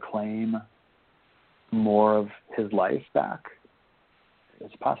to reclaim more of his life back,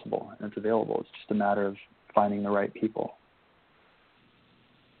 it's possible and it's available. It's just a matter of finding the right people.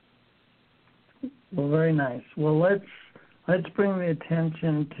 Well, very nice. Well, let's bring the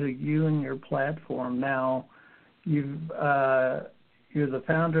attention to you and your platform now. You're the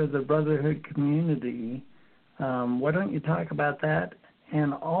founder of the Brotherhood Community. Why don't you talk about that,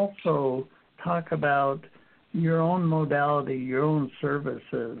 and also talk about your own modality, your own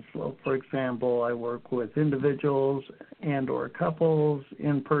services? Well, for example, I work with individuals and or couples,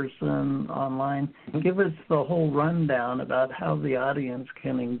 in person, online. Give us the whole rundown about how the audience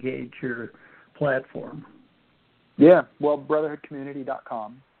can engage your platform. Yeah, well,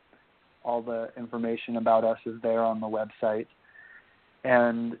 brotherhoodcommunity.com. All the information about us is there on the website.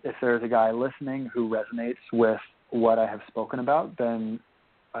 And if there's a guy listening who resonates with what I have spoken about, then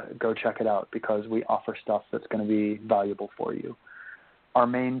go check it out, because we offer stuff that's going to be valuable for you. Our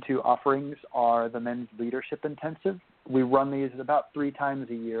main two offerings are the Men's Leadership Intensive. We run these about 3 times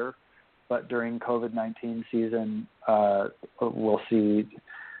a year, but during COVID-19 season, we'll see.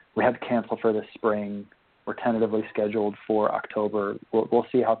 We had to cancel for this spring. We're tentatively scheduled for October. We'll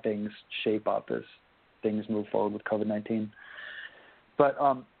see how things shape up as things move forward with COVID-19. But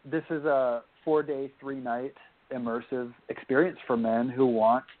this is a 4-day, 3-night immersive experience for men who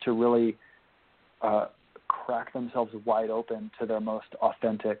want to really crack themselves wide open to their most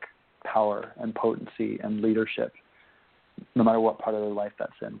authentic power and potency and leadership, no matter what part of their life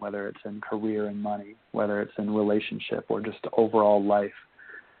that's in, whether it's in career and money, whether it's in relationship or just overall life.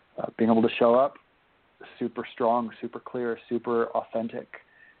 Being able to show up super strong, super clear, super authentic,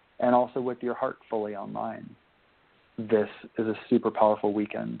 and also with your heart fully online. this is a super powerful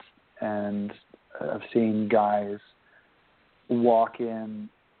weekend. And I've seen guys walk in,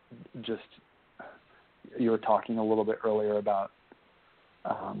 just, you were talking a little bit earlier about,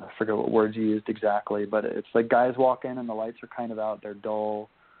 I forget what words you used exactly, but it's like guys walk in and the lights are kind of out, they're dull,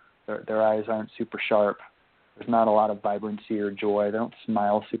 their eyes aren't super sharp, there's not a lot of vibrancy or joy, they don't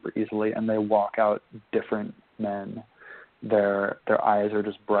smile super easily, and they walk out different men. Their eyes are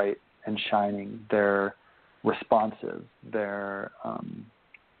just bright and shining, they're responsive, and they're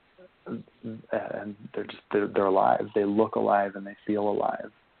alive, they look alive and they feel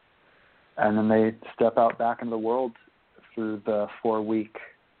alive. And then they step out back into the world through the 4-week,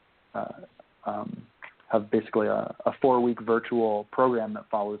 have basically a 4-week virtual program that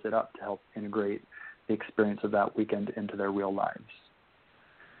follows it up to help integrate the experience of that weekend into their real lives.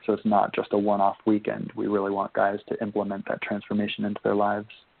 So it's not just a one-off weekend. We really want guys to implement that transformation into their lives.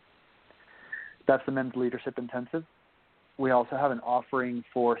 That's the Men's Leadership Intensive. We also have an offering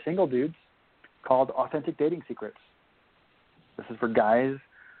for single dudes called Authentic Dating Secrets. This is for guys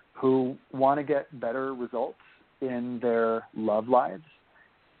who want to get better results in their love lives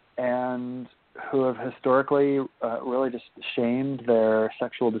and who have historically really just shamed their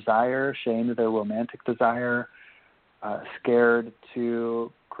sexual desire, shamed their romantic desire, scared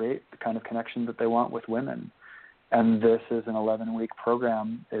to create the kind of connection that they want with women. And this is an 11-week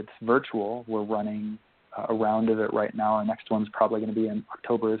program. It's virtual. We're running a round of it right now. Our next one's probably going to be in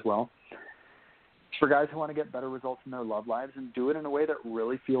October as well. It's for guys who want to get better results in their love lives and do it in a way that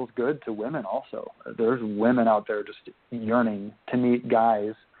really feels good to women also. There's women out there just yearning to meet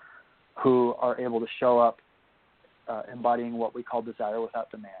guys who are able to show up embodying what we call desire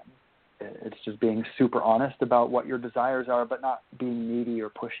without demand. It's just being super honest about what your desires are, but not being needy or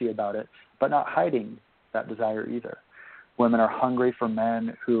pushy about it, but not hiding that desire either. Women are hungry for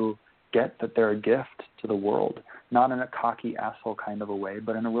men who get that they're a gift to the world, not in a cocky asshole kind of a way,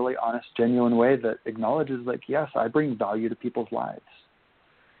 but in a really honest, genuine way that acknowledges, like, yes, I bring value to people's lives.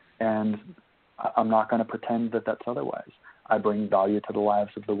 And I'm not going to pretend that that's otherwise. I bring value to the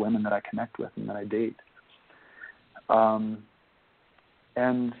lives of the women that I connect with and that I date. So,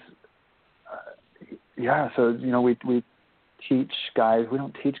 we teach guys, we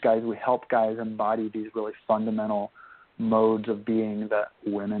don't teach guys, we help guys embody these really fundamental modes of being that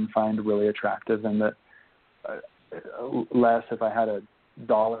women find really attractive, and that if I had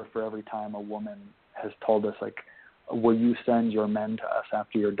 $1 for every time a woman has told us, like, will you send your men to us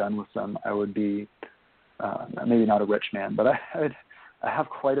after you're done with them, I would be maybe not a rich man, but I have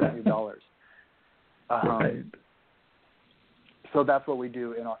quite a few dollars. Right. So that's what we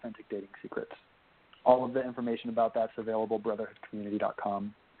do in Authentic Dating Secrets. All of the information about that's available at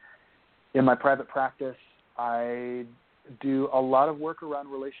brotherhoodcommunity.com. In my private practice, I do a lot of work around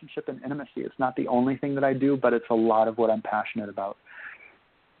relationship and intimacy. It's not the only thing that I do, but it's a lot of what I'm passionate about.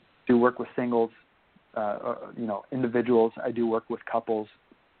 I do work with singles, individuals. I do work with couples.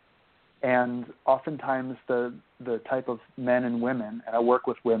 And oftentimes the type of men and women, and I work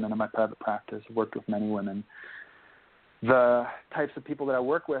with women in my private practice, I've worked with many women, the types of people that I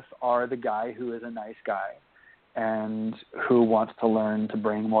work with are the guy who is a nice guy and who wants to learn to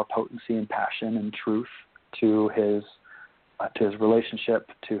bring more potency and passion and truth to his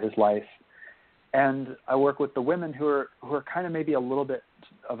relationship, to his life. And I work with the women who are kind of maybe a little bit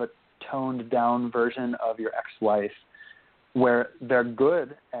of a toned down version of your ex-wife, where they're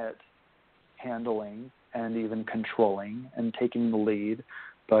good at handling and even controlling and taking the lead,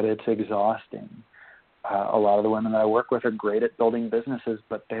 but it's exhausting. A lot of the women that I work with are great at building businesses,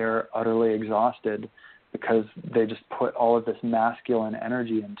 but they're utterly exhausted because they just put all of this masculine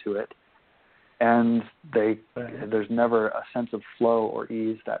energy into it, and there's never a sense of flow or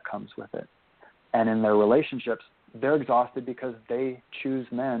ease that comes with it. And in their relationships, they're exhausted because they choose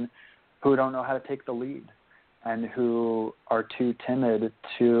men who don't know how to take the lead and who are too timid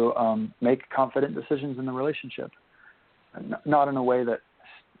to make confident decisions in the relationship, not in a way that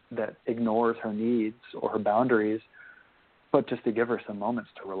ignores her needs or her boundaries, but just to give her some moments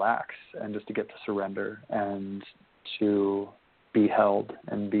to relax and just to get to surrender and to be held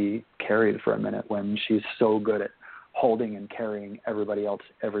and be carried for a minute when she's so good at holding and carrying everybody else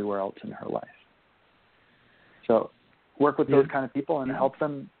everywhere else in her life. So work with those kind of people and help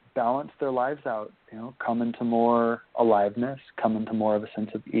them balance their lives out, come into more aliveness, come into more of a sense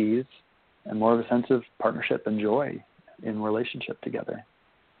of ease and more of a sense of partnership and joy in relationship together.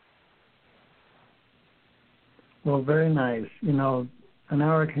 Well, very nice. An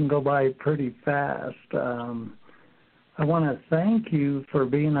hour can go by pretty fast. I want to thank you for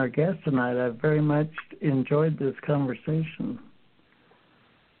being our guest tonight. I very much enjoyed this conversation.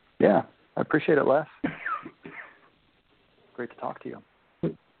 Yeah, I appreciate it, Les. great to talk to you.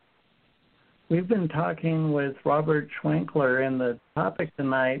 We've been talking with Robert Schwenkler, and the topic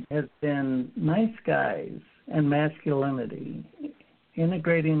tonight has been nice guys and masculinity,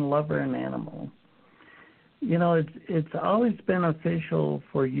 integrating lover and animal. You know, it's always beneficial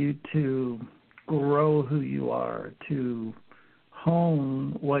for you to grow who you are, to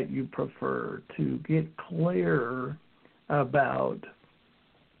hone what you prefer, to get clear about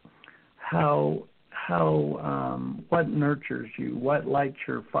what nurtures you, what lights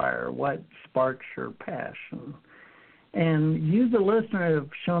your fire, what sparks your passion. And you, the listener, have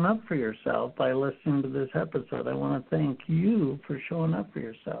shown up for yourself by listening to this episode. I want to thank you for showing up for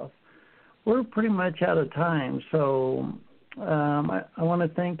yourself. We're pretty much out of time, so I want to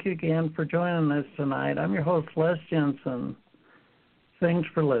thank you again for joining us tonight. I'm your host, Les Jensen. Thanks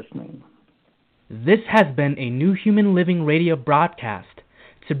for listening. This has been a New Human Living radio broadcast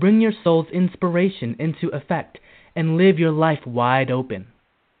to bring your soul's inspiration into effect and live your life wide open.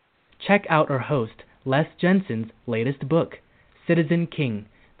 Check out our host, Les Jensen's latest book, Citizen King,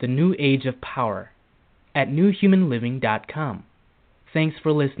 The New Age of Power, at newhumanliving.com. Thanks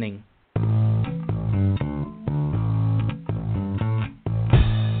for listening.